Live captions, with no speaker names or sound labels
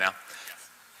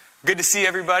Good to see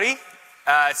everybody.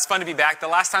 It's fun to be back. The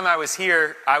last time I was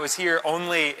here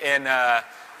only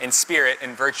in spirit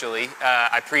and virtually.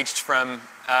 I preached from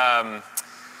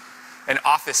an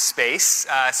office space,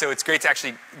 so it's great to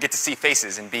actually get to see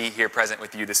faces and be here present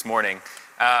with you this morning.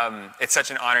 It's such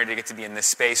an honor to get to be in this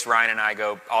space. Ryan and I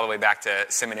go all the way back to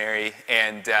seminary,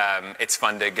 and it's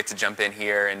fun to get to jump in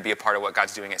here and be a part of what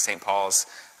God's doing at St. Paul's.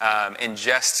 And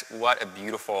just what a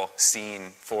beautiful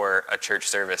scene for a church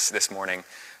service this morning.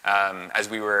 As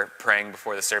we were praying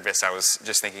before the service, I was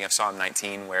just thinking of Psalm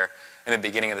 19, where in the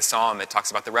beginning of the psalm, it talks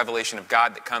about the revelation of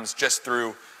God that comes just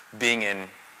through being in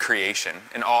creation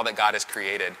and all that God has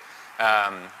created.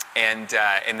 And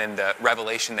then the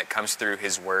revelation that comes through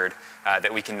His Word,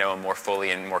 that we can know Him more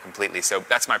fully and more completely. So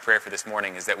that's my prayer for this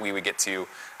morning, is that we would get to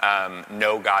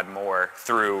know God more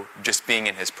through just being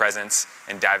in His presence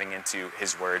and diving into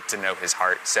His Word to know His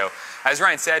heart. So as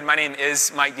Ryan said, my name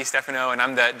is Mike DiStefano, and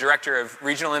I'm the Director of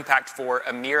Regional Impact for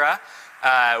Amira.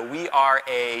 We are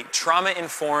a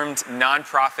trauma-informed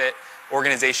nonprofit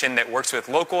organization that works with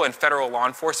local and federal law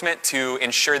enforcement to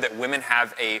ensure that women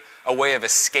have a way of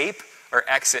escape or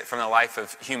exit from the life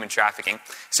of human trafficking.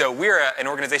 So we're an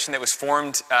organization that was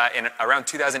formed in around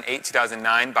 2008,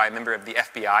 2009 by a member of the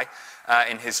FBI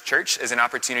in his church as an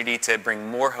opportunity to bring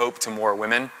more hope to more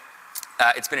women.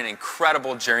 It's been an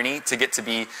incredible journey to get to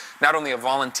be not only a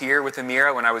volunteer with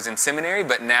Amira when I was in seminary,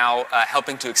 but now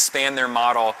helping to expand their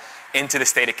model into the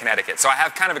state of Connecticut. So I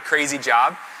have kind of a crazy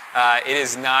job. It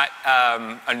is not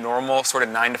a normal sort of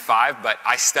 9 to 5, but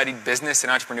I studied business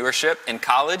and entrepreneurship in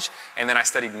college, and then I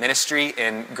studied ministry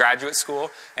in graduate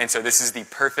school. And so this is the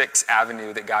perfect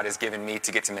avenue that God has given me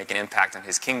to get to make an impact on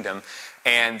His kingdom.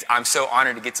 And I'm so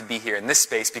honored to get to be here in this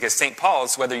space because St.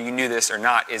 Paul's, whether you knew this or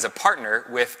not, is a partner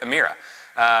with Amira.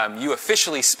 You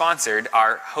officially sponsored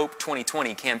our Hope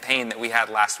 2020 campaign that we had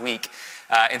last week.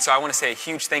 And so I want to say a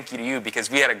huge thank you to you because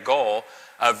we had a goal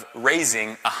of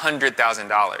raising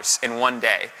 $100,000 in one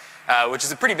day, which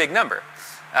is a pretty big number,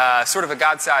 sort of a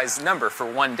God-sized number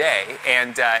for one day.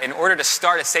 And in order to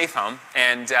start a safe home,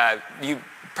 and you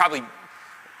probably,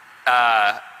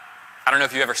 I don't know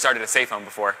if you've ever started a safe home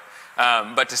before,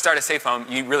 but to start a safe home,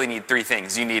 you really need three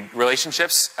things. You need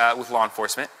relationships with law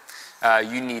enforcement,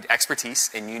 you need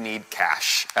expertise, and you need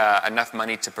cash, enough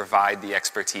money to provide the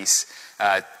expertise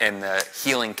and the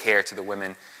healing care to the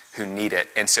women who need it.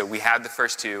 And so we had the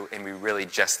first two, and we really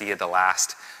just needed the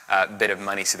last bit of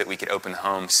money so that we could open the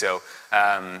home. So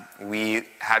we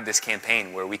had this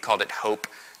campaign where we called it Hope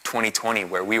 2020,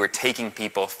 where we were taking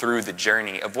people through the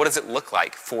journey of what does it look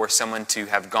like for someone to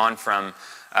have gone from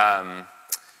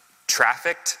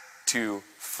trafficked to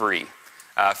free,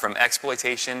 from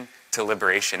exploitation to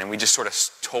liberation. And we just sort of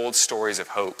told stories of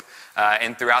hope.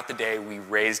 And throughout the day, we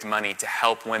raised money to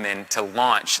help women to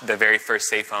launch the very first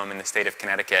safe home in the state of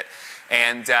Connecticut.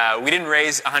 And we didn't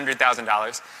raise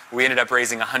 $100,000. We ended up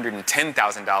raising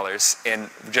 $110,000 in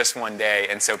just one day.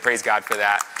 And so praise God for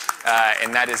that.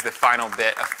 And that is the final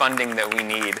bit of funding that we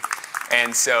need.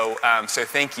 And so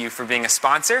thank you for being a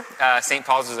sponsor. St.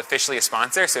 Paul's is officially a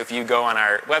sponsor. So if you go on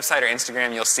our website or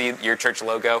Instagram, you'll see your church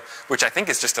logo, which I think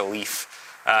is just a leaf.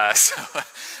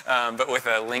 But with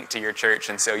a link to your church,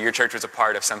 and so your church was a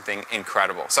part of something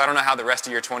incredible. So I don't know how the rest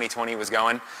of your 2020 was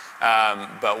going,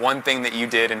 but one thing that you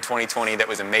did in 2020 that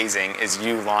was amazing is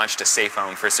you launched a safe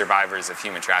home for survivors of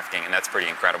human trafficking, and that's pretty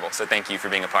incredible. So thank you for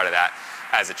being a part of that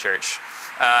as a church.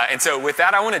 And so with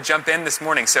that, I want to jump in this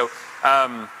morning. So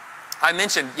I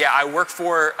mentioned, I work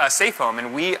for a safe home,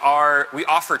 and we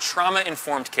offer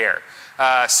trauma-informed care.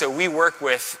 So we work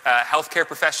with healthcare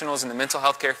professionals in the mental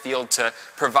health care field to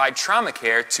provide trauma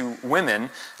care to women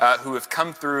who have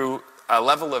come through a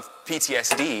level of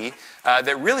PTSD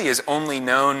that really is only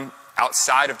known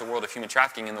outside of the world of human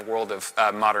trafficking in the world of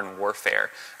modern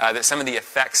warfare. That some of the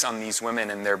effects on these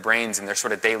women and their brains and their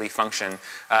sort of daily function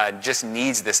just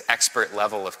needs this expert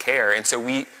level of care. And so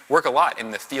we work a lot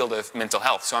in the field of mental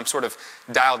health. So I'm sort of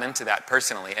dialed into that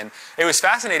personally. And it was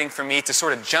fascinating for me to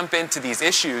sort of jump into these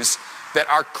issues that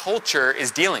our culture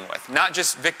is dealing with, not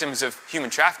just victims of human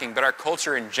trafficking, but our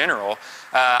culture in general.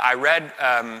 I read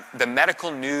the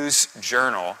Medical News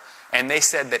Journal, and they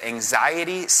said that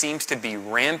anxiety seems to be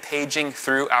rampaging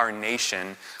through our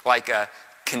nation like a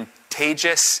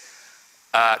contagious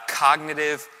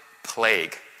cognitive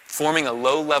plague, forming a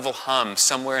low-level hum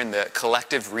somewhere in the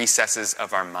collective recesses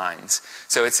of our minds.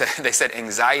 So they said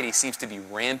anxiety seems to be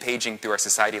rampaging through our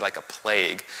society like a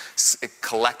plague,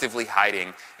 collectively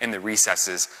hiding in the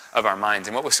recesses of our minds.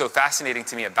 And what was so fascinating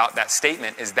to me about that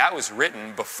statement is that was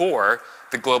written before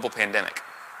the global pandemic.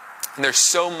 And there's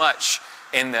so much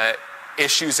in the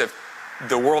issues of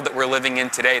the world that we're living in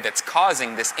today that's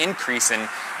causing this increase in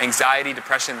anxiety,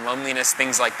 depression, loneliness,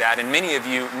 things like that. And many of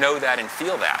you know that and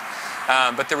feel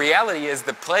that. But the reality is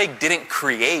the plague didn't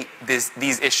create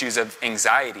these issues of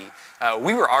anxiety.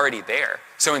 We were already there.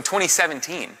 So in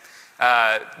 2017,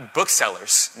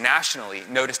 booksellers nationally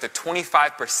noticed a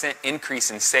 25%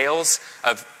 increase in sales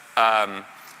of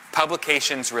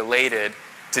publications related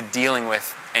to dealing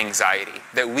with anxiety.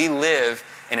 That we live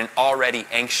in an already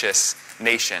anxious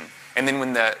nation. And then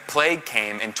when the plague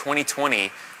came in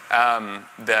 2020,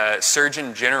 the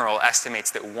Surgeon General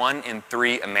estimates that 1 in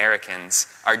 3 Americans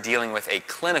are dealing with a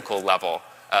clinical level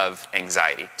of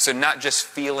anxiety. So not just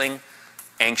feeling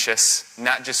anxious,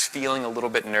 not just feeling a little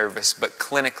bit nervous, but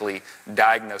clinically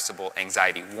diagnosable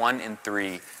anxiety. 1 in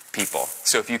 3 people.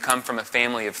 So if you come from a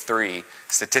family of 3,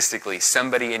 statistically,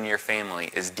 somebody in your family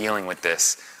is dealing with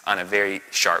this on a very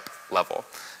sharp level.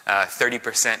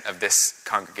 30% of this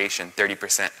congregation,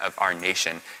 30% of our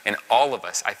nation, and all of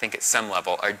us, I think at some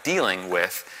level, are dealing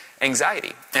with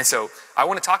anxiety. And so I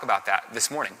want to talk about that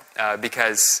this morning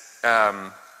because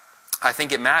I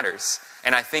think it matters.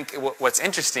 And I think what's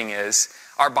interesting is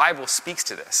our Bible speaks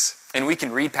to this. And we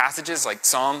can read passages like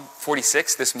Psalm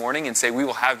 46 this morning and say we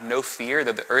will have no fear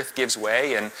that the earth gives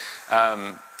way and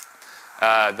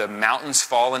the mountains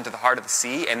fall into the heart of the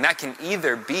sea. And that can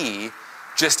either be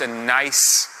just a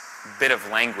nice bit of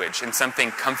language and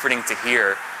something comforting to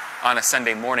hear on a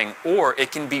Sunday morning, or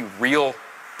it can be real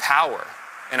power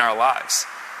in our lives.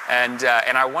 And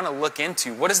I want to look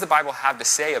into what does the Bible have to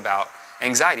say about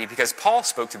anxiety, because Paul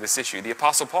spoke to this issue, the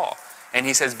Apostle Paul, and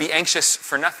he says, be anxious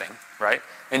for nothing, right?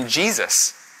 And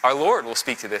Jesus, our Lord, will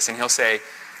speak to this, and he'll say,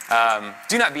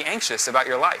 do not be anxious about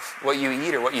your life, what you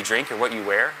eat or what you drink or what you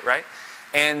wear, right?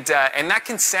 And that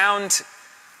can sound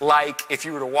like if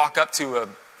you were to walk up to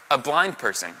a blind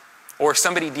person or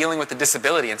somebody dealing with a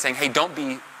disability and saying, hey, don't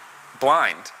be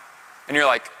blind. And you're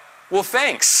like, well,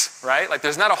 thanks, right? Like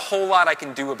there's not a whole lot I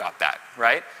can do about that,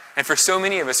 right? And for so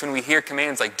many of us, when we hear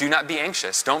commands like, do not be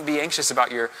anxious, don't be anxious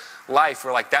about your life,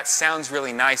 we're like, that sounds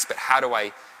really nice, but how do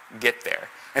I get there?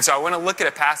 And so I want to look at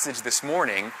a passage this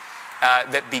morning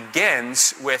that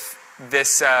begins with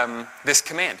this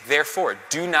command. Therefore,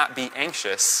 do not be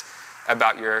anxious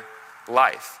about your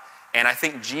life. And I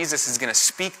think Jesus is going to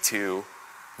speak to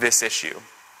this issue.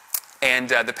 And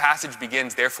the passage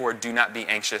begins, therefore, do not be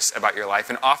anxious about your life.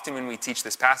 And often when we teach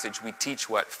this passage, we teach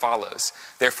what follows.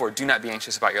 Therefore, do not be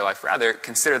anxious about your life. Rather,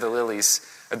 consider the lilies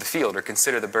of the field or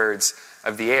consider the birds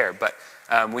of the air. But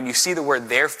when you see the word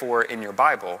therefore in your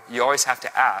Bible, you always have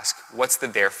to ask, what's the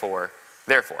therefore?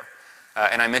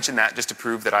 And I mentioned that just to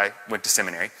prove that I went to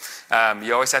seminary.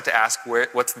 You always have to ask,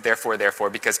 what's the therefore?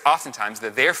 Because oftentimes the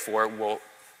therefore will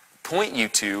point you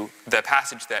to the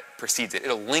passage that precedes it.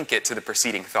 It'll link it to the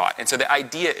preceding thought. And so the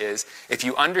idea is, if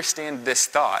you understand this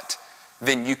thought,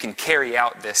 then you can carry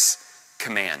out this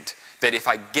command. That if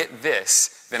I get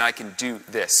this, then I can do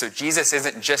this. So Jesus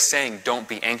isn't just saying, don't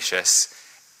be anxious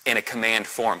in a command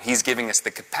form. He's giving us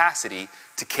the capacity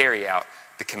to carry out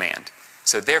the command.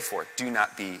 So therefore, do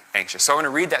not be anxious. So I want to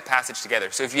read that passage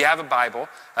together. So if you have a Bible,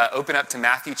 open up to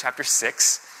Matthew chapter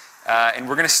 6. And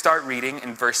we're going to start reading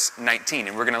in verse 19.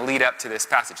 And we're going to lead up to this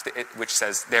passage, which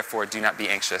says, therefore, do not be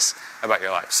anxious about your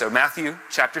life. So Matthew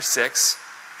chapter 6,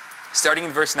 starting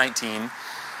in verse 19,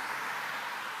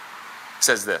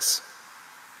 says this.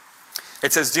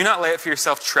 It says, do not lay up for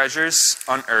yourself treasures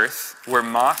on earth, where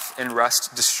moth and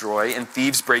rust destroy, and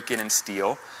thieves break in and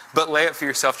steal. But lay up for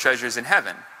yourself treasures in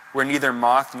heaven, where neither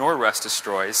moth nor rust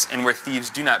destroys, and where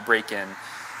thieves do not break in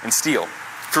and steal.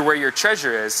 For where your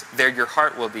treasure is, there your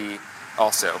heart will be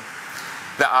also.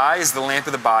 The eye is the lamp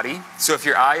of the body, so if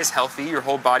your eye is healthy, your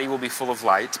whole body will be full of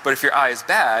light. But if your eye is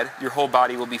bad, your whole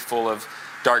body will be full of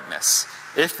darkness.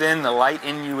 If then the light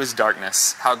in you is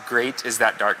darkness, how great is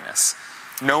that darkness?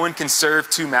 No one can serve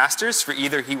 2 masters, for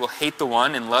either he will hate the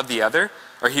one and love the other,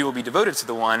 or he will be devoted to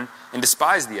the one and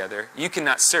despise the other. You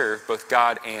cannot serve both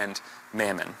God and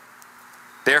mammon.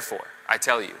 Therefore, I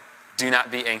tell you, do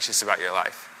not be anxious about your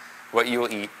life, what you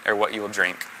will eat or what you will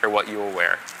drink or what you will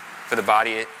wear. For the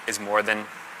body is more than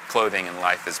clothing and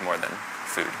life is more than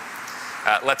food.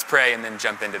 Let's pray and then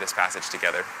jump into this passage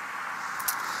together.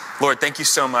 Lord, thank you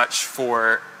so much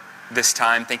for this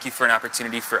time. Thank you for an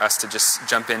opportunity for us to just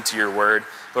jump into your word.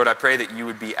 Lord, I pray that you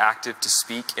would be active to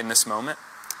speak in this moment.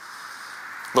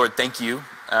 Lord, thank you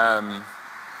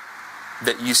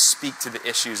that you speak to the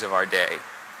issues of our day,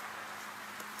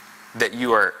 that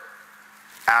you are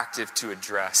active to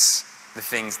address the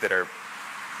things that are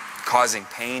causing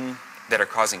pain, that are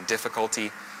causing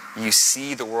difficulty. You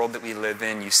see the world that we live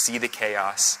in, you see the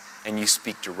chaos, and you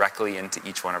speak directly into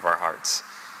each one of our hearts.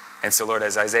 And so, Lord,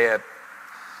 as Isaiah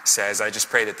says, I just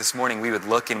pray that this morning we would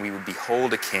look and we would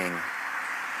behold a king,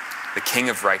 the King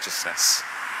of righteousness,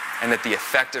 and that the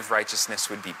effect of righteousness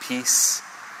would be peace,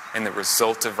 and the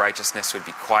result of righteousness would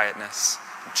be quietness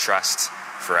and trust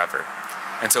forever.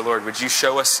 And so, Lord, would you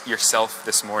show us yourself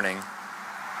this morning?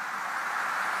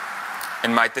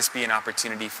 And might this be an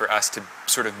opportunity for us to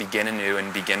sort of begin anew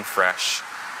and begin fresh,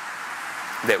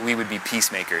 that we would be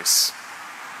peacemakers,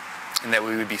 and that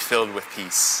we would be filled with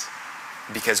peace,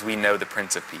 because we know the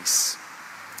Prince of Peace.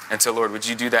 And so, Lord, would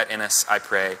you do that in us, I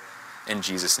pray, in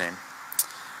Jesus' name.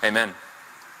 Amen.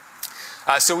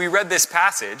 So we read this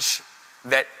passage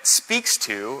that speaks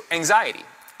to anxiety.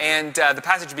 And the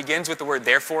passage begins with the word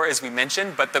therefore, as we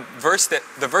mentioned, but the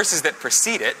verses that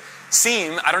precede it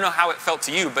seem, I don't know how it felt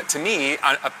to you, but to me,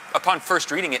 upon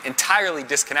first reading it, entirely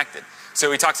disconnected.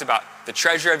 So he talks about the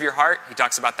treasure of your heart, he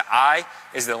talks about the eye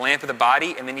is the lamp of the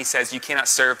body, and then he says you cannot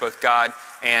serve both God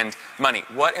and money.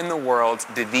 What in the world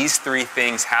did these three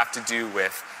things have to do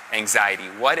with anxiety?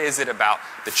 What is it about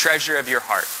the treasure of your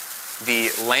heart,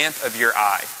 the lamp of your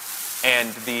eye,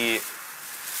 and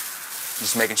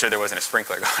just making sure there wasn't a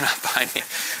sprinkler going on behind me.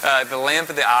 The lamp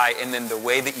of the eye, and then the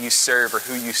way that you serve or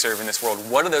who you serve in this world.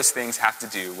 What do those things have to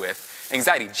do with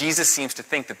anxiety? Jesus seems to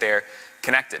think that they're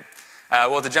connected.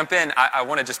 Well, to jump in, I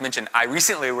want to just mention, I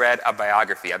recently read a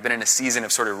biography. I've been in a season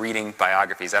of sort of reading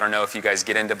biographies. I don't know if you guys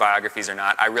get into biographies or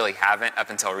not. I really haven't up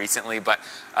until recently, but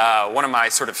one of my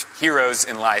sort of heroes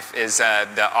in life is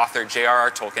the author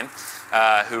J.R.R. Tolkien,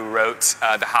 who wrote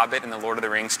The Hobbit and the Lord of the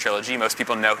Rings trilogy. Most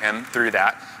people know him through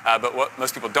that. But what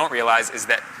most people don't realize is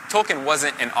that Tolkien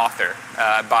wasn't an author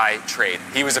by trade.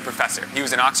 He was a professor. He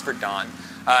was an Oxford Don.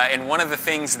 And one of the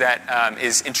things that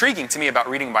is intriguing to me about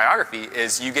reading biography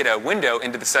is you get a window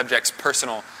into the subject's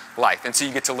personal life. And so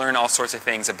you get to learn all sorts of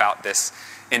things about this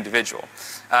individual.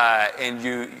 And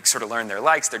you sort of learn their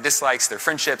likes, their dislikes, their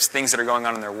friendships, things that are going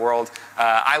on in their world.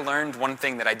 I learned one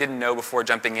thing that I didn't know before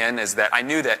jumping in is that I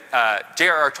knew that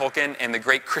J.R.R. Tolkien and the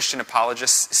great Christian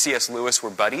apologist C.S. Lewis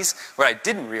were buddies. What I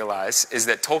didn't realize is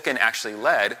that Tolkien actually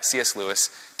led C.S.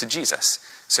 Lewis to Jesus.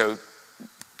 So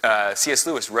C.S.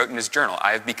 Lewis wrote in his journal,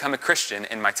 I have become a Christian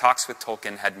and my talks with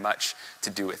Tolkien had much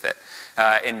to do with it.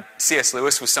 And C.S.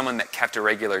 Lewis was someone that kept a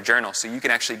regular journal, so you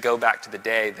can actually go back to the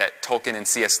day that Tolkien and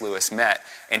C.S. Lewis met,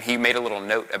 and he made a little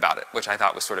note about it, which I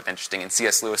thought was sort of interesting. And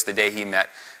C.S. Lewis, the day he met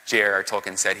J.R.R.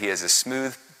 Tolkien, said he is a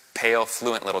smooth, pale,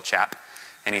 fluent little chap.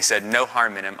 And he said, no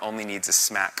harm in him, only needs a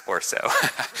smack or so,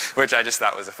 which I just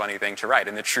thought was a funny thing to write.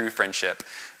 And the true friendship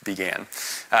began.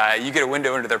 You get a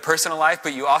window into their personal life,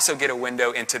 but you also get a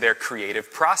window into their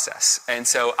creative process. And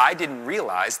so I didn't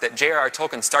realize that J.R.R.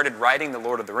 Tolkien started writing The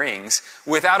Lord of the Rings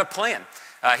without a plan.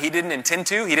 He didn't intend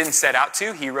to. He didn't set out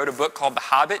to. He wrote a book called The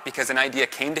Hobbit because an idea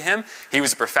came to him. He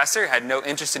was a professor, had no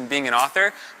interest in being an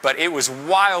author, but it was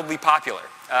wildly popular.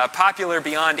 Popular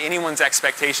beyond anyone's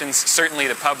expectations, certainly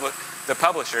the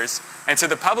publishers. And so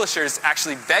the publishers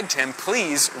actually begged him,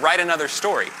 please write another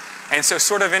story. And so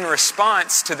sort of in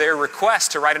response to their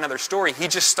request to write another story, he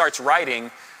just starts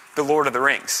writing The Lord of the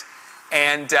Rings.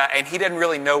 And he doesn't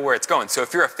really know where it's going. So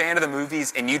if you're a fan of the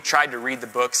movies and you tried to read the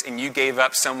books and you gave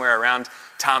up somewhere around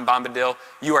Tom Bombadil,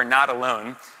 you are not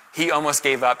alone. He almost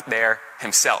gave up there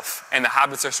himself. And the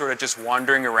hobbits are sort of just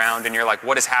wandering around and you're like,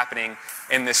 what is happening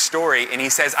in this story? And he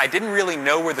says, I didn't really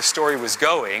know where the story was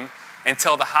going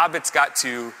until the hobbits got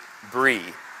to Bree.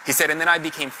 He said, and then I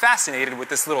became fascinated with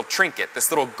this little trinket, this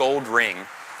little gold ring.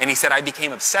 And he said, I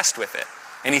became obsessed with it.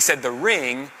 And he said, the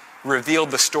ring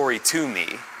revealed the story to me.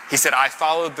 He said, I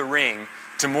followed the ring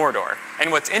to Mordor.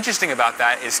 And what's interesting about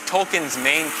that is Tolkien's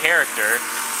main character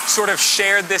sort of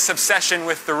shared this obsession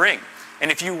with the ring. And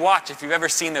if you've ever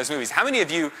seen those movies, how many of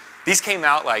you, these came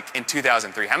out like in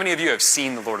 2003, how many of you have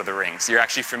seen The Lord of the Rings? You're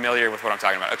actually familiar with what I'm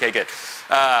talking about. Okay, good.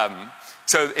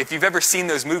 So if you've ever seen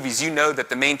those movies, you know that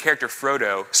the main character,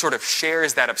 Frodo, sort of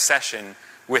shares that obsession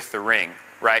with the ring,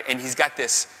 right? And he's got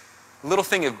this little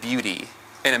thing of beauty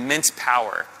and immense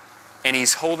power, and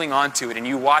he's holding on to it, and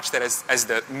you watch that as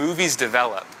the movies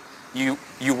develop, you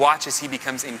watch as he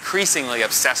becomes increasingly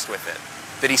obsessed with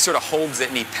it, that he sort of holds it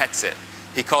and he pets it.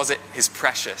 He calls it his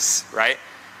precious, right?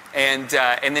 And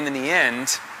then in the end,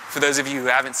 for those of you who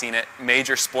haven't seen it,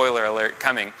 major spoiler alert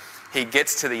coming, he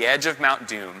gets to the edge of Mount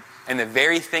Doom, and the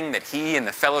very thing that he and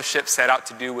the fellowship set out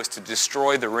to do was to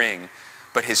destroy the ring,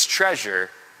 but his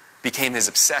treasure became his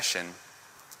obsession,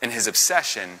 and his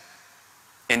obsession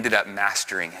ended up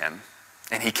mastering him.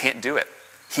 And he can't do it.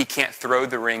 He can't throw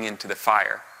the ring into the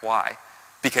fire. Why?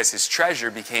 Because his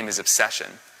treasure became his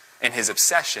obsession, and his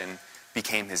obsession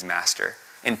became his master.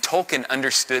 And Tolkien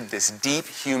understood this deep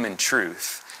human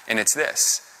truth, and it's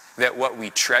this, that what we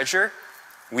treasure,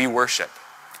 we worship.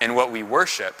 and what we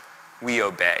worship, we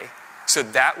obey. So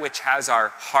that which has our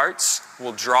hearts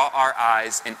will draw our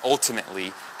eyes and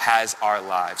ultimately has our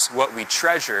lives. What we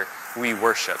treasure, we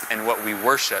worship, and what we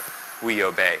worship, we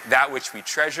obey. That which we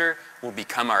treasure will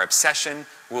become our obsession,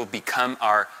 will become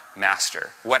our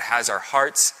master. What has our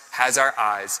hearts, has our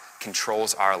eyes,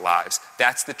 controls our lives.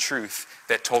 That's the truth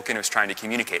that Tolkien was trying to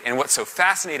communicate. And what's so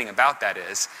fascinating about that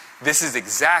is, this is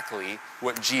exactly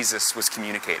what Jesus was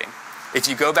communicating. If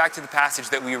you go back to the passage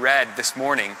that we read this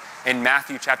morning in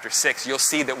Matthew chapter 6, you'll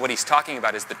see that what he's talking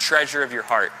about is the treasure of your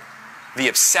heart, the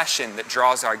obsession that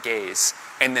draws our gaze,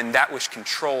 and then that which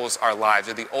controls our lives,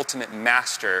 or the ultimate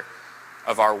master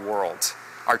of our world.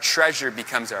 Our treasure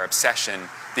becomes our obsession,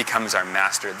 becomes our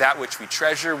master. That which we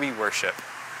treasure, we worship,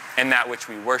 and that which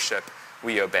we worship,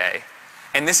 we obey.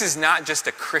 And this is not just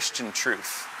a Christian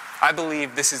truth. I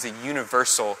believe this is a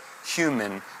universal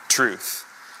human truth.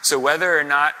 So whether or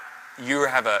not you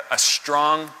have a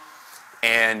strong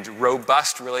and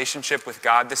robust relationship with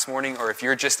God this morning, or if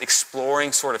you're just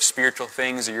exploring sort of spiritual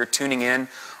things, or you're tuning in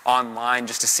online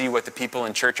just to see what the people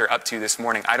in church are up to this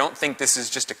morning, I don't think this is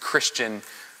just a Christian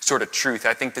sort of truth.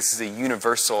 I think this is a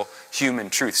universal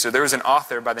human truth. So there was an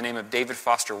author by the name of David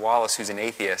Foster Wallace who's an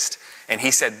atheist, and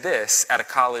he said this at a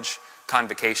college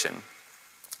convocation.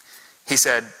 He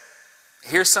said,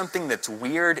 "Here's something that's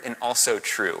weird and also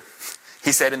true."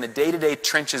 He said, "In the day-to-day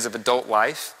trenches of adult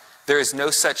life, there is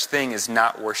no such thing as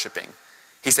not worshiping."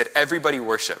 He said, "Everybody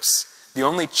worships. The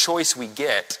only choice we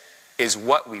get is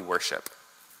what we worship."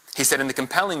 He said, "And the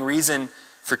compelling reason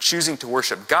for choosing to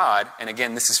worship God," and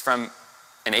again, this is from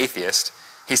an atheist,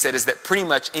 he said, "is that pretty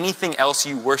much anything else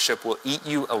you worship will eat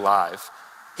you alive."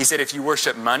 He said, "If you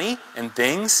worship money and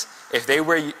things, if they're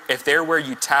where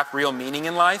you tap real meaning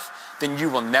in life, then you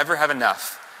will never have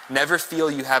enough, never feel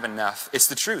you have enough. It's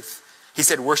the truth." He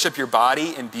said, "Worship your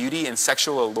body and beauty and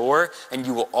sexual allure, and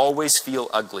you will always feel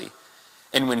ugly.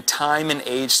 And when time and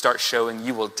age start showing,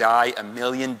 you will die a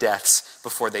million deaths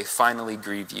before they finally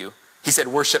grieve you." He said,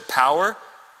 "Worship power,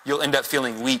 you'll end up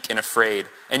feeling weak and afraid,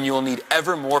 and you will need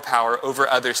ever more power over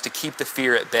others to keep the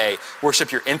fear at bay.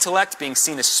 Worship your intellect, being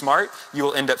seen as smart, you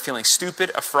will end up feeling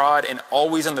stupid, a fraud, and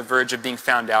always on the verge of being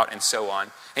found out, and so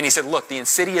on." And he said, look, the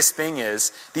insidious thing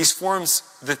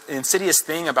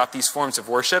about these forms of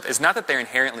worship is not that they're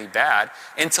inherently bad.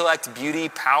 Intellect, beauty,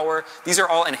 power, these are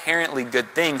all inherently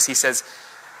good things. He says,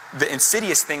 the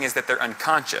insidious thing is that they're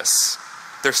unconscious.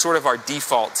 They're sort of our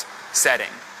default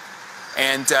setting.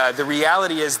 And the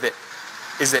reality is that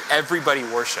everybody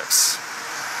worships.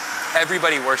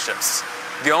 Everybody worships.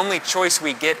 The only choice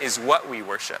we get is what we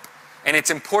worship. And it's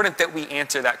important that we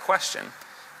answer that question,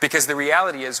 because the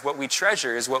reality is what we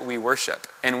treasure is what we worship.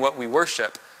 And what we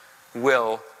worship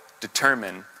will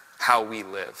determine how we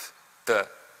live. The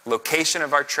location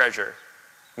of our treasure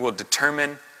will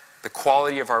determine the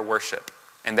quality of our worship,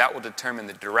 and that will determine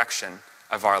the direction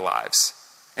of our lives.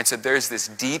 And so there's this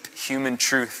deep human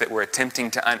truth that we're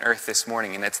attempting to unearth this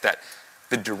morning, and it's that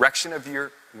the direction of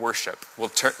your worship will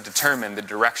determine the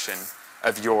direction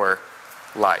of your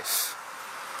life.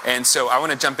 And so I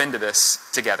want to jump into this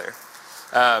together.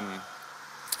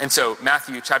 And so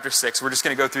Matthew chapter 6, we're just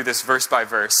going to go through this verse by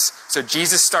verse. So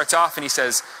Jesus starts off and he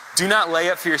says, "Do not lay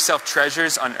up for yourself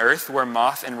treasures on earth where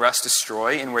moth and rust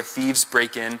destroy and where thieves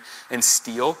break in and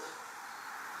steal.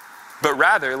 But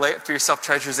rather, lay up for yourself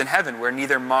treasures in heaven where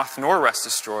neither moth nor rust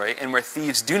destroy and where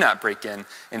thieves do not break in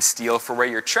and steal. For where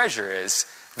your treasure is,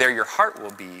 there your heart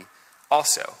will be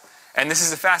also." And this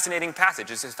is a fascinating passage.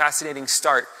 It's a fascinating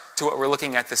start to what we're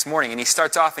looking at this morning. And he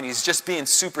starts off and he's just being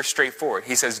super straightforward.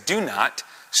 He says, do not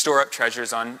store up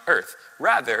treasures on earth.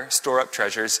 Rather, store up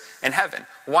treasures in heaven.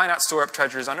 Why not store up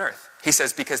treasures on earth? He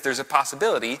says, because there's a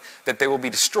possibility that they will be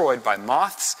destroyed by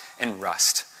moths and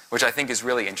rust, which I think is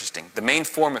really interesting. The main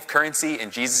form of currency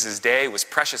in Jesus' day was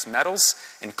precious metals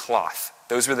and cloth.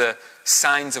 Those were the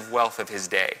signs of wealth of his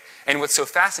day. And what's so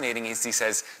fascinating is he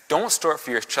says, don't store up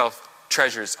for yourself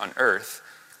treasures on earth.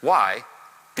 Why?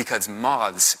 Because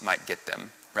moths might get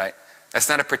them, right? That's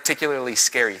not a particularly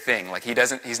scary thing. Like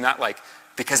he's not like,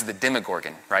 because of the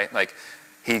Demogorgon, right? Like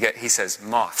he says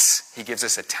moths. He gives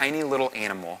us a tiny little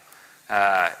animal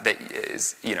that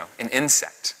is, an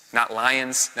insect. Not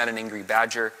lions, not an angry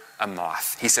badger, a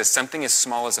moth. He says something as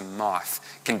small as a moth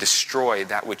can destroy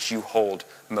that which you hold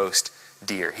most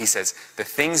dear. He says the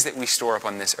things that we store up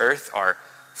on this earth are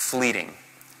fleeting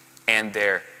and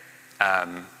they're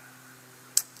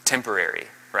temporary,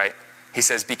 right? He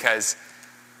says because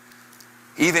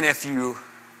even if you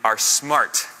are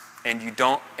smart and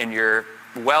your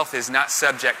wealth is not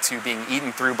subject to being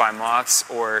eaten through by moths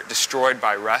or destroyed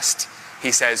by rust,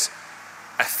 he says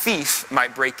a thief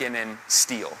might break in and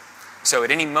steal. So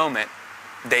at any moment,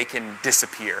 they can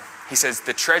disappear. He says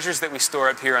the treasures that we store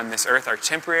up here on this earth are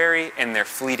temporary and they're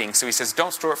fleeting. So he says,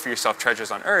 don't store up for yourself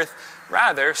treasures on earth.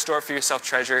 Rather, store up for yourself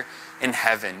treasure in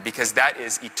heaven, because that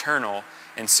is eternal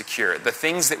and secure. The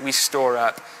things that we store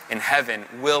up in heaven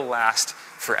will last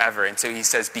forever. And so he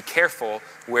says, be careful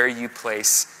where you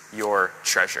place your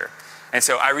treasure. And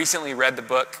so I recently read the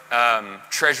book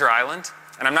Treasure Island,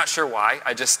 and I'm not sure why.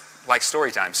 I just like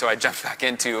story time, so I jumped back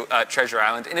into Treasure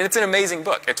Island, and it's an amazing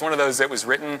book. It's one of those that was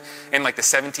written in like the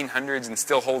 1700s and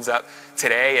still holds up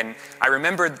today. And I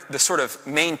remember the sort of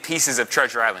main pieces of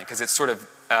Treasure Island, because it's sort of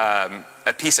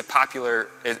a piece of popular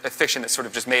fiction that sort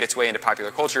of just made its way into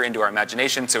popular culture, into our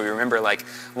imagination. So we remember like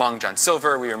Long John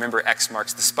Silver, we remember X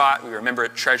Marks the Spot, we remember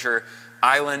Treasure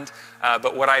Island.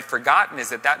 But what I'd forgotten is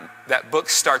that book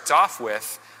starts off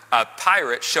with a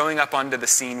pirate showing up onto the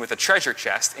scene with a treasure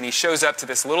chest, and he shows up to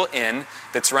this little inn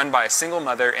that's run by a single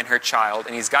mother and her child,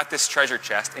 and he's got this treasure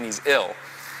chest, and he's ill.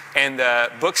 And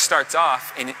the book starts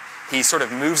off, and he sort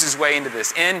of moves his way into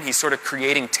this inn. He's sort of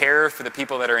creating terror for the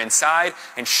people that are inside,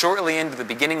 and shortly into the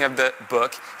beginning of the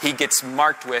book, he gets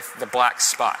marked with the black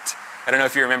spot. I don't know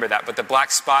if you remember that, but the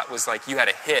black spot was like you had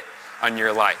a hit on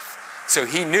your life. So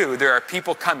he knew there are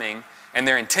people coming, and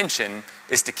their intention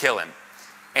is to kill him.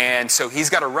 And so he's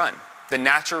got to run. The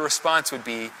natural response would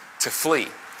be to flee.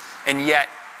 And yet,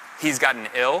 he's gotten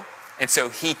ill, and so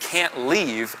he can't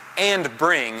leave and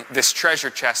bring this treasure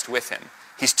chest with him.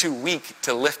 He's too weak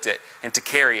to lift it and to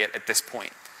carry it at this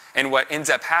point. And what ends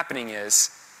up happening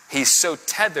is, he's so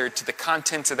tethered to the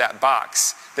contents of that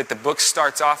box that the book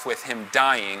starts off with him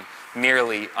dying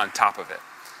nearly on top of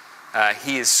it.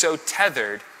 He is so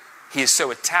tethered, he is so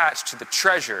attached to the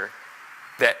treasure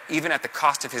that even at the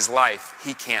cost of his life,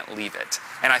 he can't leave it.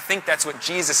 And I think that's what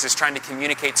Jesus is trying to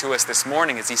communicate to us this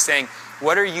morning, is he's saying,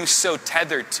 what are you so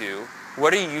tethered to?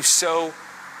 What are you so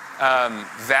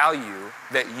value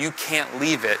that you can't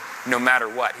leave it no matter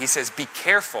what? He says, be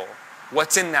careful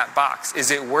what's in that box. Is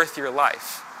it worth your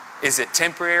life? Is it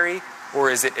temporary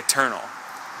or is it eternal?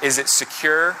 Is it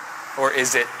secure or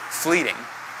is it fleeting?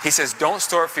 He says, don't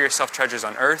store up for yourself treasures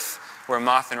on earth where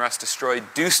moth and rust destroy.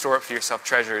 Do store up for yourself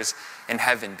treasures in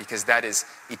heaven, because that is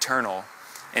eternal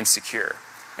and secure.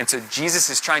 And so Jesus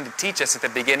is trying to teach us at the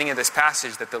beginning of this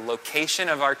passage that the location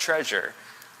of our treasure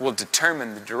will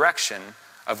determine the direction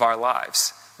of our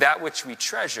lives. That which we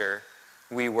treasure,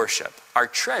 we worship. Our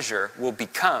treasure will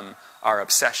become our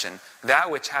obsession.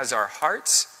 That which has our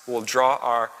hearts will draw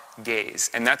our gaze.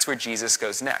 And that's where Jesus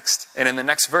goes next. And in the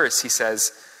next verse, he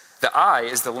says, the eye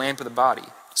is the lamp of the body.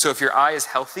 So if your eye is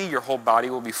healthy, your whole body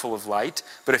will be full of light.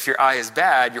 But if your eye is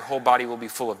bad, your whole body will be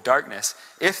full of darkness.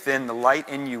 If then the light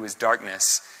in you is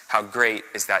darkness, how great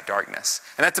is that darkness?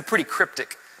 And that's a pretty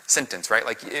cryptic sentence, right?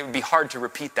 Like, it would be hard to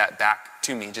repeat that back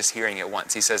to me just hearing it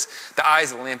once. He says, the eye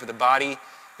is the lamp of the body.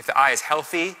 If the eye is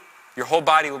healthy, your whole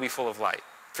body will be full of light.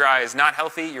 If your eye is not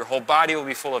healthy, your whole body will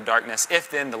be full of darkness.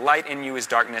 If then the light in you is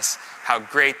darkness, how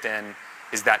great then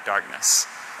is that darkness?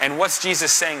 And what's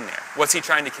Jesus saying there? What's he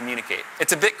trying to communicate?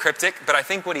 It's a bit cryptic, but I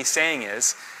think what he's saying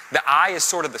is the eye is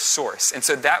sort of the source. And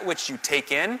so that which you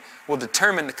take in will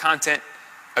determine the content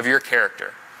of your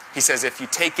character. He says if you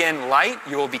take in light,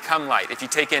 you will become light. If you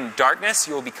take in darkness,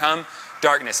 you will become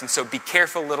darkness. And so be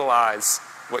careful, little eyes,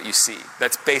 what you see.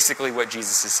 That's basically what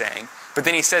Jesus is saying. But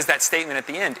then he says that statement at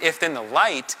the end, if then the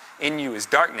light in you is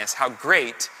darkness, how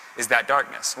great is that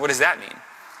darkness? What does that mean?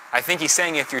 I think he's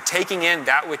saying if you're taking in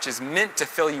that which is meant to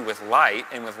fill you with light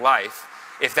and with life,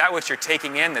 if that which you're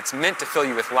taking in that's meant to fill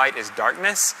you with light is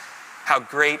darkness, how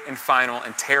great and final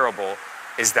and terrible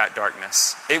is that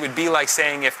darkness? It would be like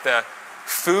saying if the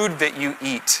food that you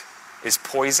eat is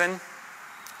poison,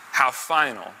 how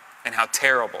final and how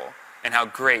terrible and how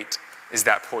great is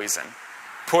that poison?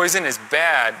 Poison is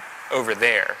bad over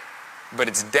there, but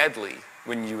it's deadly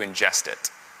when you ingest it.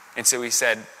 And so he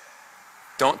said,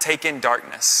 don't take in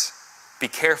darkness. Be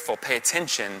careful. Pay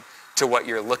attention to what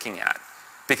you're looking at.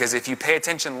 Because if you pay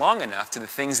attention long enough to the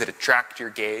things that attract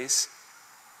your gaze,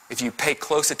 if you pay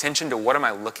close attention to what am I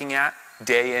looking at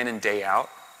day in and day out,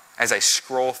 as I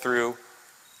scroll through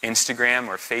Instagram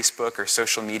or Facebook or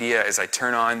social media, as I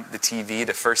turn on the TV,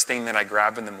 the first thing that I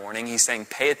grab in the morning, he's saying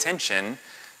pay attention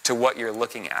to what you're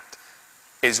looking at.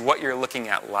 Is what you're looking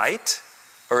at light,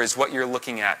 or is what you're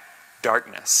looking at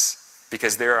darkness?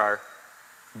 Because there are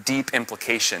deep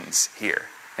implications here.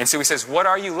 And so he says, what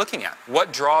are you looking at?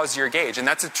 What draws your gaze? And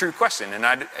that's a true question, and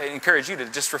I'd encourage you to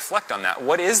just reflect on that.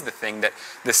 What is the thing that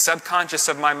the subconscious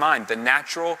of my mind, the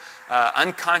natural,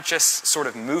 unconscious sort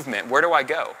of movement, where do I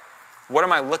go? What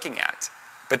am I looking at?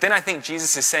 But then I think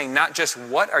Jesus is saying not just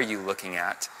what are you looking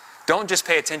at, Don't just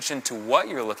pay attention to what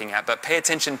you're looking at, but pay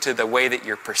attention to the way that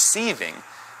you're perceiving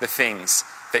the things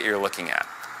that you're looking at.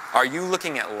 Are you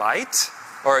looking at light,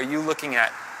 or are you looking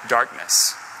at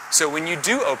darkness? So when you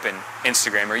do open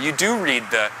Instagram, or you do read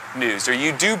the news, or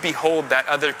you do behold that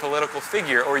other political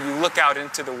figure, or you look out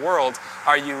into the world,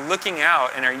 are you looking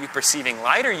out and are you perceiving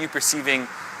light, or are you perceiving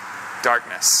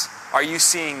darkness? Are you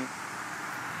seeing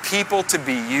people to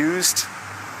be used,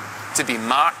 to be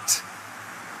mocked?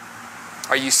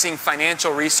 Are you seeing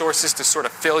financial resources to sort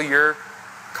of fill your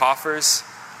coffers?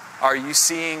 Are you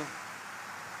seeing,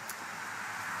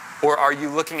 or are you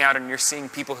looking out and you're seeing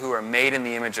people who are made in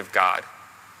the image of God,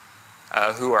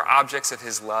 who are objects of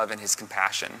His love and His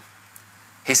compassion?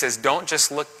 He says, don't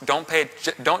just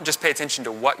pay attention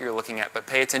to what you're looking at, but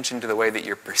pay attention to the way that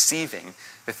you're perceiving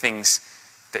the things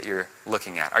that you're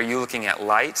looking at. Are you looking at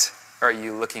light, or are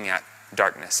you looking at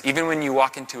darkness? Even when you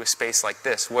walk into a space like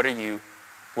this, what do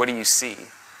you see?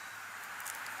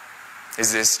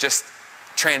 Is this just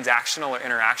transactional or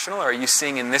interactional, or are you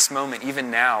seeing in this moment, even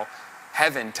now,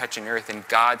 heaven touching earth and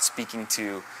God speaking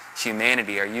to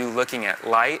humanity? Are you looking at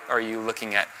light, or are you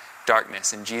looking at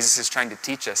darkness? And Jesus is trying to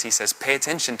teach us. He says, pay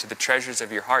attention to the treasures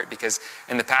of your heart, because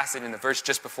in the passage, in the verse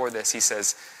just before this, he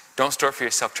says, don't store for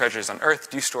yourself treasures on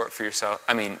earth, do store for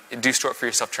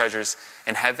yourself treasures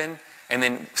in heaven. And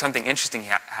then something interesting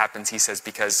happens. He says,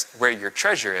 because where your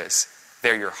treasure is,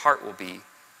 there your heart will be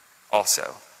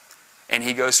also. And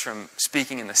he goes from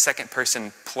speaking in the second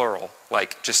person plural,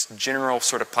 like just general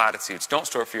sort of platitudes. Don't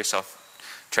store for yourself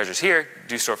treasures here,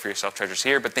 do store for yourself treasures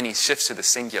here. But then he shifts to the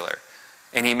singular,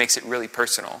 and he makes it really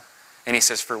personal. And he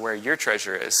says, for where your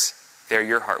treasure is, there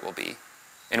your heart will be.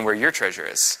 And where your treasure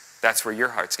is, that's where your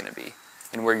heart's going to be.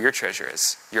 And where your treasure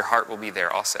is, your heart will be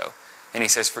there also. And he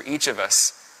says, for each of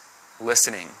us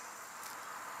listening,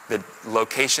 the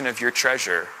location of your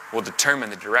treasure will determine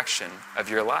the direction of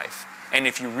your life. And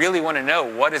if you really want to know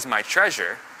what is my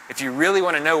treasure, if you really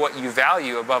want to know what you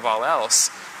value above all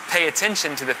else, pay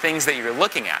attention to the things that you're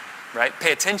looking at, right?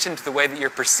 Pay attention to the way that you're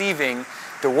perceiving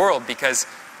the world, because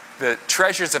the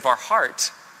treasures of our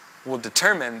heart will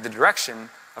determine the direction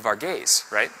of our gaze,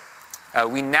 right?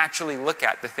 We naturally look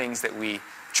at the things that we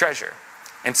treasure.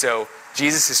 And so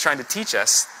Jesus is trying to teach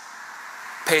us,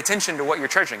 pay attention to what you're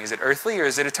treasuring. Is it earthly or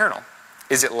is it eternal?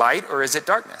 Is it light or is it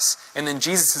darkness? And then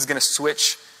Jesus is going to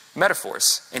switch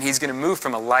metaphors, and he's going to move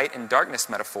from a light and darkness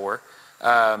metaphor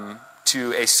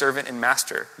to a servant and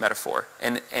master metaphor.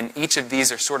 And each of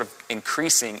these are sort of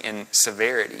increasing in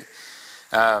severity.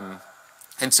 And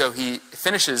so he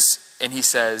finishes and he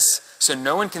says, so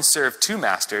no one can serve two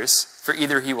masters, for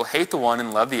either he will hate the one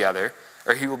and love the other,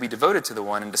 or he will be devoted to the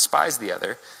one and despise the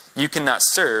other. You cannot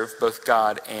serve both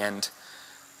God and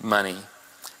money.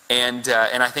 And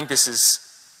I think this is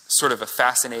sort of a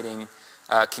fascinating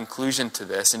conclusion to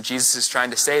this. And Jesus is trying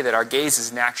to say that our gaze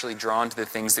is naturally drawn to the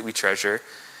things that we treasure.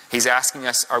 He's asking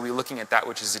us, are we looking at that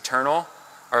which is eternal?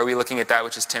 Or are we looking at that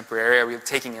which is temporary? Are we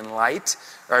taking in light?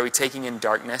 Or are we taking in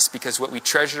darkness? Because what we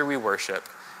treasure, we worship.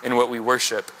 And what we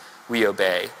worship, we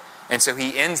obey. And so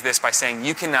he ends this by saying,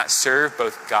 you cannot serve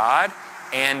both God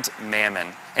and mammon.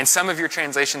 And some of your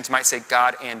translations might say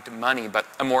God and money, but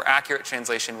a more accurate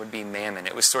translation would be mammon.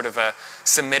 It was sort of a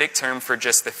Semitic term for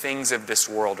just the things of this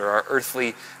world, or our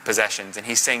earthly possessions. And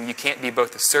he's saying you can't be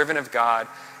both a servant of God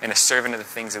and a servant of the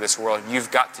things of this world.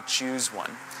 You've got to choose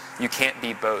one. You can't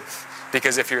be both.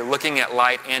 Because if you're looking at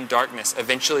light and darkness,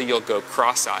 eventually you'll go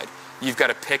cross-eyed. You've got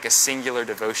to pick a singular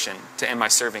devotion to, am I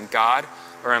serving God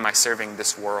or am I serving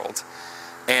this world?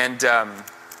 And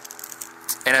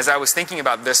as I was thinking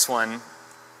about this one,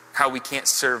 how we can't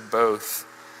serve both,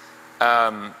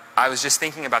 I was just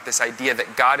thinking about this idea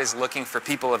that God is looking for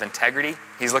people of integrity.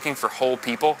 He's looking for whole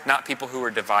people, not people who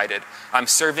are divided. I'm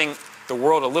serving the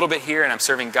world a little bit here and I'm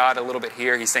serving God a little bit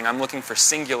here. He's saying I'm looking for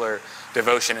singular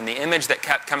devotion. And the image that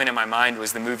kept coming in my mind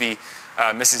was the movie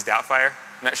Mrs. Doubtfire.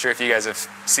 I'm not sure if you guys have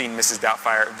seen Mrs.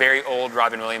 Doubtfire. Very old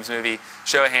Robin Williams movie.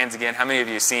 Show of hands again. How many of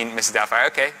you have seen Mrs. Doubtfire?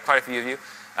 Okay, quite a few of you.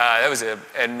 That was an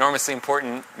enormously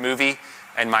important movie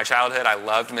in my childhood. I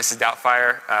loved Mrs.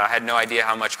 Doubtfire. I had no idea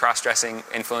how much cross-dressing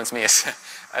influenced me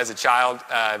as a child.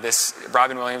 This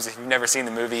Robin Williams, if you've never seen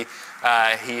the movie,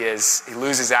 he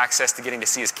loses access to getting to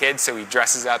see his kids, so he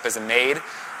dresses up as a maid,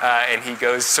 and he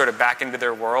goes sort of back into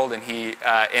their world, and he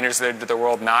enters into their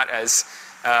world not as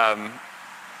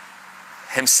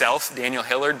himself, Daniel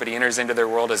Hillard, but he enters into their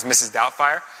world as Mrs.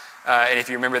 Doubtfire. And if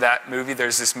you remember that movie,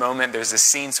 there's this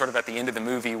scene sort of at the end of the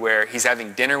movie where he's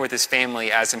having dinner with his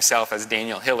family as himself, as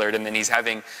Daniel Hillard, and then he's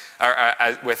having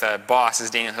with a boss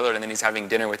as Daniel Hillard, and then he's having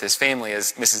dinner with his family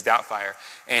as Mrs. Doubtfire,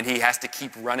 and he has to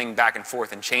keep running back and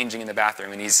forth and changing in the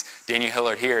bathroom, and he's Daniel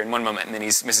Hillard here in one moment, and then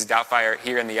he's Mrs. Doubtfire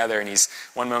here in the other, and he's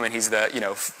one moment he's the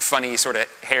funny sort of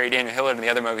hairy Daniel Hillard, and the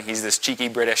other moment he's this cheeky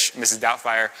British Mrs.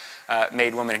 Doubtfire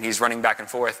maid woman, and he's running back and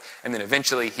forth, and then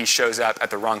eventually he shows up at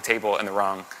the wrong table in the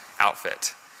wrong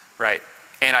outfit, right?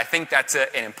 And I think that's an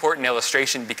important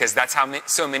illustration, because that's how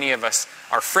so many of us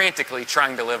are frantically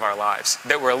trying to live our lives.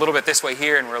 That we're a little bit this way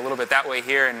here, and we're a little bit that way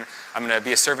here, and I'm going to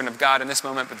be a servant of God in this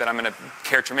moment, but then I'm going to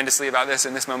care tremendously about this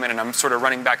in this moment, and I'm sort of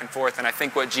running back and forth. And I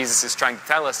think what Jesus is trying to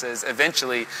tell us is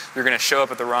eventually you're going to show up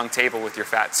at the wrong table with your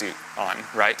fat suit on,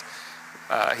 right?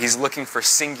 He's looking for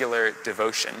singular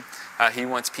devotion. He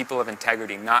wants people of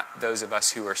integrity, not those of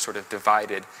us who are sort of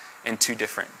divided in two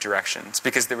different directions.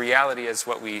 Because the reality is,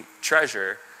 what we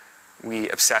treasure, we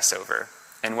obsess over.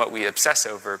 And what we obsess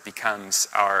over becomes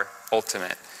our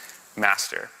ultimate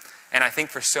master. And I think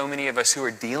for so many of us who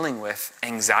are dealing with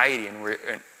anxiety, and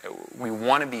we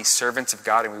want to be servants of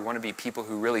God, and we want to be people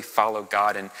who really follow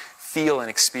God and feel and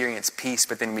experience peace,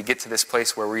 but then we get to this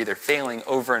place where we're either failing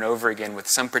over and over again with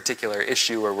some particular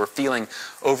issue, or we're feeling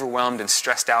overwhelmed and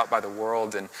stressed out by the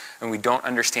world, and we don't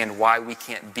understand why we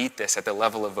can't beat this at the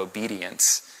level of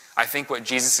obedience. I think what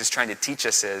Jesus is trying to teach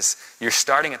us is, you're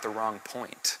starting at the wrong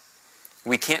point.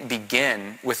 We can't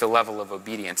begin with the level of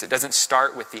obedience. It doesn't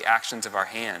start with the actions of our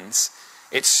hands.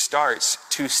 It starts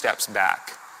 2 steps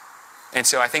back. And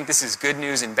so I think this is good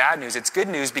news and bad news. It's good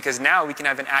news because now we can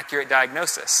have an accurate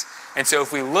diagnosis. And so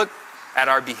if we look at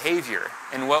our behavior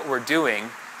and what we're doing,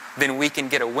 then we can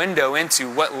get a window into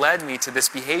what led me to this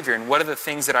behavior, and what are the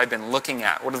things that I've been looking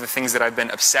at, what are the things that I've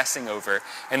been obsessing over.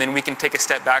 And then we can take a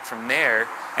step back from there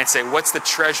and say, what's the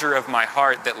treasure of my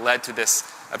heart that led to this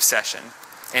obsession?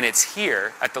 And it's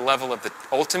here, at the level of the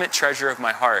ultimate treasure of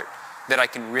my heart, that I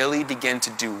can really begin to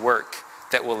do work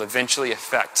that will eventually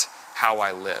affect how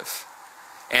I live.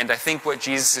 And I think what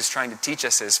Jesus is trying to teach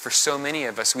us is, for so many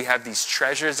of us, we have these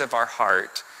treasures of our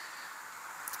heart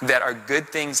that are good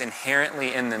things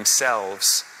inherently in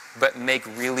themselves, but make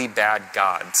really bad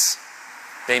gods.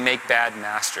 They make bad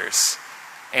masters.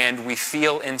 And we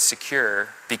feel insecure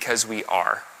because we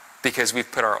are. Because we've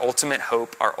put our ultimate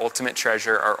hope, our ultimate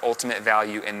treasure, our ultimate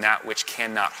value in that which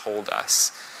cannot hold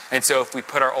us. And so if we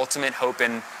put our ultimate hope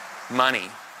in money,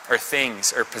 or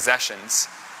things, or possessions,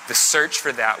 the search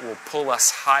for that will pull us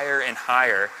higher and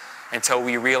higher until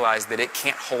we realize that it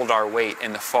can't hold our weight,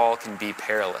 and the fall can be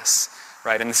perilous,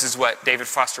 right? And this is what David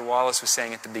Foster Wallace was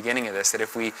saying at the beginning of this, that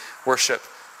if we worship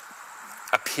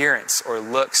appearance or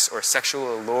looks or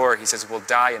sexual allure, he says, we'll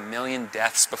die 1,000,000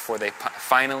 deaths before they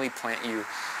finally plant you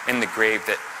in the grave,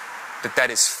 that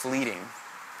is fleeting.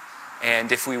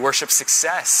 And if we worship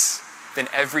success, then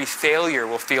every failure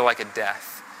will feel like a death.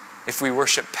 If we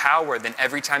worship power, then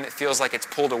every time it feels like it's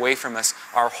pulled away from us,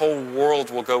 our whole world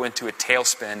will go into a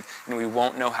tailspin, and we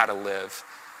won't know how to live.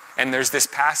 And there's this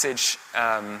passage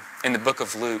in the book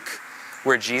of Luke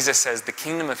where Jesus says the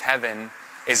kingdom of heaven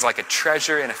is like a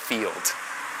treasure in a field.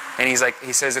 And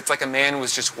he says it's like a man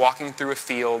was just walking through a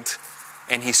field,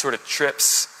 and he sort of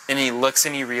trips, and he looks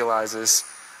and he realizes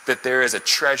that there is a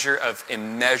treasure of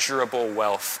immeasurable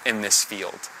wealth in this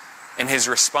field. And his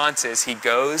response is, he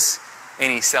goes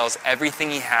and he sells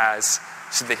everything he has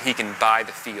so that he can buy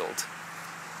the field.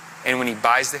 And when he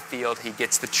buys the field, he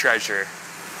gets the treasure,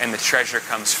 and the treasure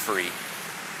comes free.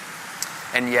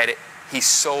 And yet he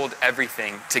sold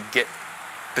everything to get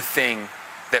the thing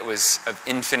that was of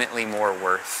infinitely more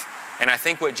worth. And I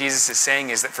think what Jesus is saying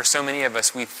is that for so many of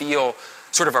us, we feel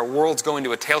sort of our world's going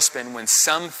to a tailspin when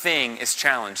something is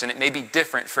challenged. And it may be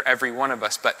different for every one of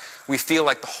us, but we feel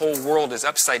like the whole world is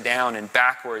upside down and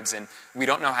backwards, and we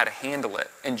don't know how to handle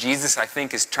it. And Jesus, I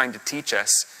think, is trying to teach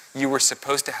us, you were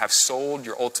supposed to have sold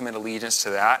your ultimate allegiance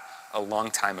to that a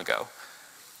long time ago,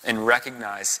 and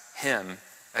recognize him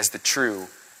as the true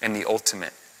and the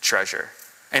ultimate treasure.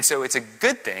 And so it's a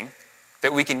good thing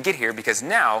that we can get here, because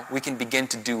now we can begin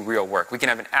to do real work. We can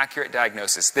have an accurate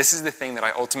diagnosis. This is the thing that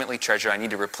I ultimately treasure. I need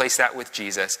to replace that with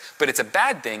Jesus. But it's a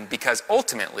bad thing because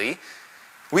ultimately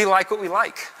we like what we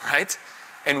like, right?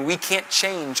 And we can't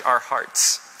change our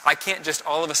hearts. I can't just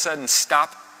all of a sudden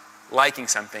stop liking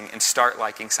something and start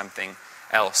liking something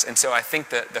else. And so I think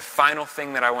that the final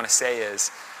thing that I want to say is,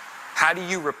 how do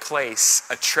you replace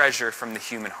a treasure from the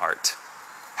human heart?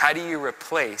 How do you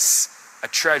replace a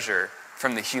treasure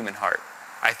from the human heart?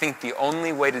 I think the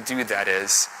only way to do that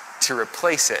is to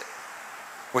replace it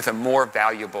with a more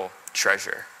valuable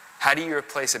treasure. How do you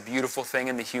replace a beautiful thing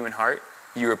in the human heart?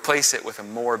 You replace it with a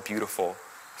more beautiful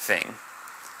thing.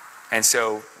 And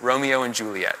so Romeo and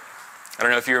Juliet, I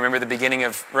don't know if you remember the beginning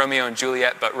of Romeo and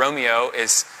Juliet, but Romeo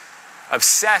is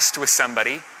obsessed with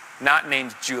somebody not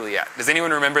named Juliet. Does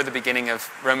anyone remember the beginning of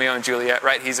Romeo and Juliet,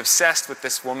 right? He's obsessed with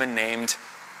this woman named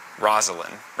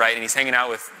Rosalind, right? And he's hanging out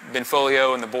with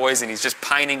Benfolio and the boys, and he's just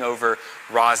pining over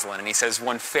Rosalind. And he says,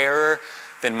 one fairer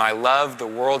than my love the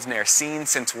world's ne'er seen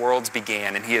since worlds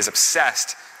began. And he is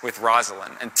obsessed with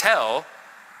Rosalind until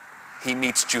he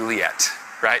meets Juliet,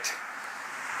 right?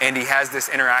 And he has this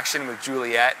interaction with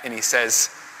Juliet, and he says,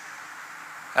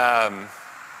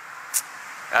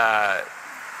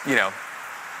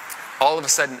 all of a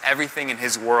sudden everything in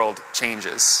his world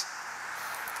changes.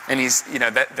 And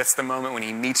that's the moment when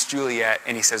he meets Juliet,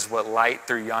 and he says, what light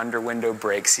through yonder window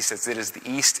breaks? He says, it is the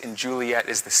east, and Juliet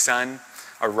is the sun.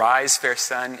 Arise, fair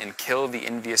sun, and kill the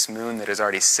envious moon that is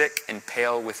already sick and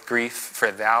pale with grief,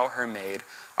 for thou, her maid,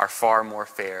 are far more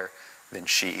fair than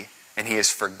she. And he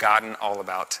has forgotten all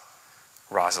about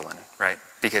Rosalind, right?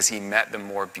 Because he met the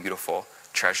more beautiful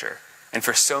treasure. And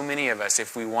for so many of us,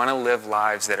 if we want to live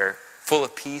lives that are full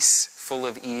of peace, full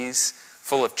of ease,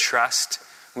 full of trust,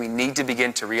 we need to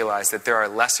begin to realize that there are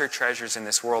lesser treasures in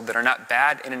this world that are not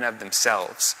bad in and of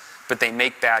themselves, but they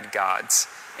make bad gods.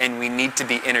 And we need to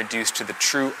be introduced to the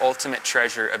true ultimate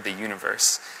treasure of the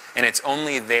universe. And it's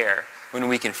only there when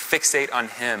we can fixate on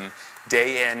him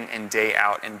day in and day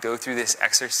out and go through this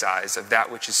exercise of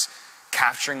that which is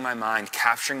capturing my mind,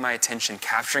 capturing my attention,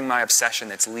 capturing my obsession,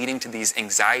 that's leading to these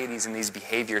anxieties and these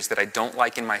behaviors that I don't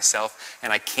like in myself,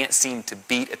 and I can't seem to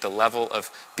beat at the level of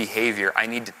behavior. I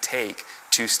need to take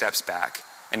 2 steps back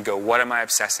and go, what am I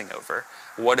obsessing over?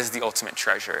 What is the ultimate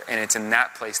treasure? And it's in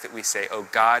that place that we say, oh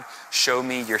God, show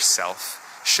me yourself.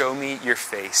 Show me your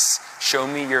face. Show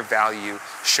me your value.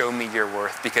 Show me your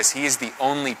worth. Because he is the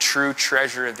only true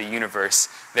treasure of the universe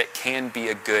that can be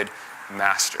a good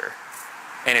master.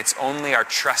 And it's only our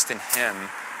trust in him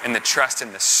and the trust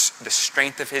in the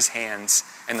strength of his hands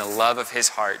and the love of his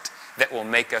heart that will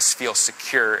make us feel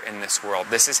secure in this world.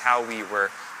 This is how we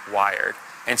were wired.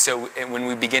 And so when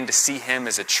we begin to see him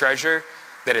as a treasure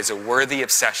that is a worthy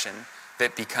obsession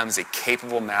that becomes a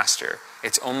capable master,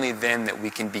 it's only then that we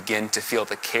can begin to feel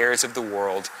the cares of the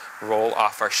world roll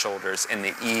off our shoulders and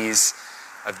the ease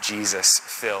of Jesus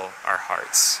fill our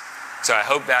hearts. So I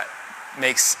hope that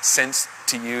makes sense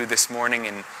to you this morning,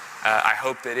 and I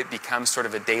hope that it becomes sort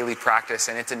of a daily practice,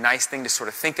 and it's a nice thing to sort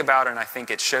of think about, and I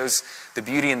think it shows the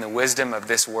beauty and the wisdom of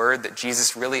this word, that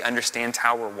Jesus really understands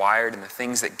how we're wired and the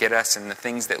things that get us and the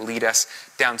things that lead us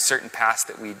down certain paths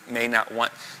that we may not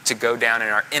want to go down,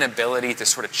 and our inability to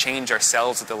sort of change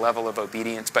ourselves at the level of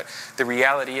obedience. But the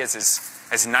reality is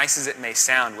as nice as it may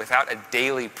sound, without a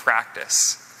daily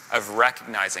practice of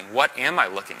recognizing, what am I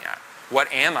looking at? What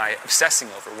am I obsessing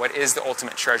over? What is the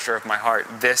ultimate treasure of my heart?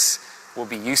 This will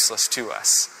be useless to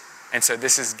us. And so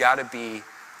this has got to be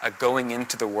a going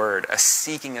into the Word, a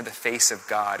seeking of the face of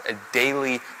God, a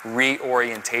daily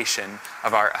reorientation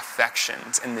of our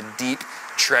affections and the deep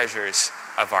treasures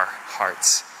of our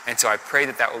hearts. And so I pray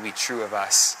that that will be true of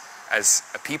us as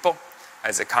a people,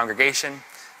 as a congregation,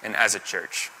 and as a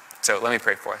church. So let me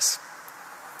pray for us.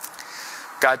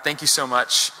 God, thank you so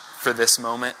much for this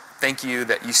moment. Thank you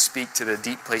that you speak to the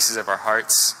deep places of our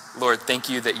hearts. Lord, thank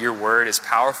you that your word is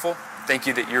powerful. Thank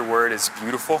you that your word is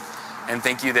beautiful. And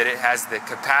thank you that it has the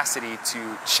capacity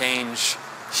to change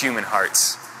human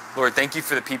hearts. Lord, thank you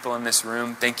for the people in this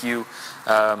room. Thank you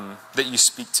that you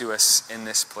speak to us in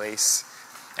this place.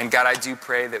 And God, I do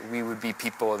pray that we would be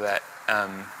people that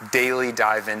daily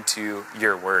dive into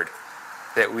your word.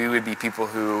 That we would be people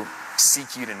who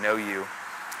seek you to know you.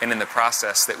 And in the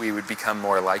process, that we would become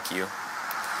more like you.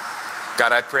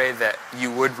 God, I pray that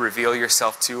you would reveal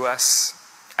yourself to us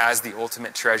as the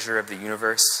ultimate treasure of the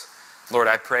universe. Lord,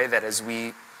 I pray that as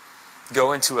we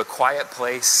go into a quiet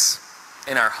place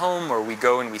in our home, or we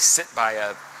go and we sit by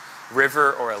a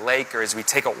river or a lake, or as we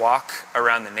take a walk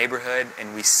around the neighborhood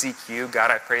and we seek you,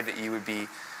 God, I pray that you would be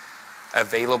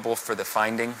available for the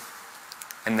finding,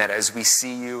 and that as we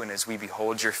see you and as we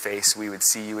behold your face, we would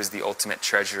see you as the ultimate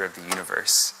treasure of the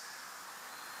universe.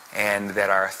 And that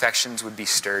our affections would be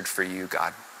stirred for you,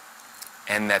 God.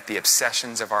 And that the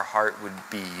obsessions of our heart would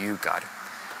be you, God.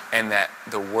 And that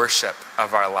the worship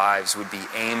of our lives would be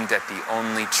aimed at the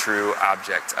only true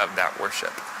object of that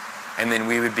worship. And then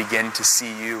we would begin to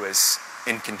see you as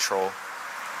in control,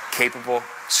 capable,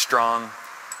 strong,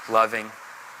 loving.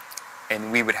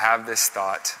 And we would have this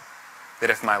thought that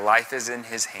if my life is in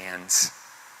his hands,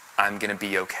 I'm going to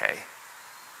be okay.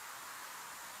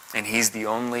 And he's the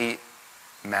only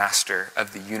master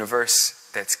of the universe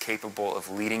that's capable of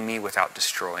leading me without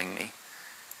destroying me.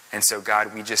 And so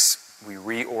God, we just we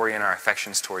reorient our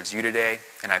affections towards you today.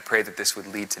 And I pray that this would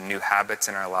lead to new habits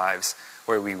in our lives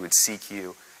where we would seek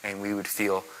you and we would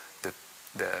feel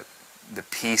the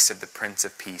peace of the Prince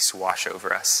of Peace wash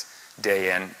over us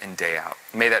day in and day out.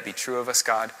 May that be true of us,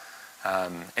 God.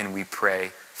 And we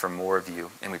pray for more of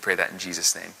you. And we pray that in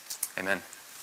Jesus' name. Amen.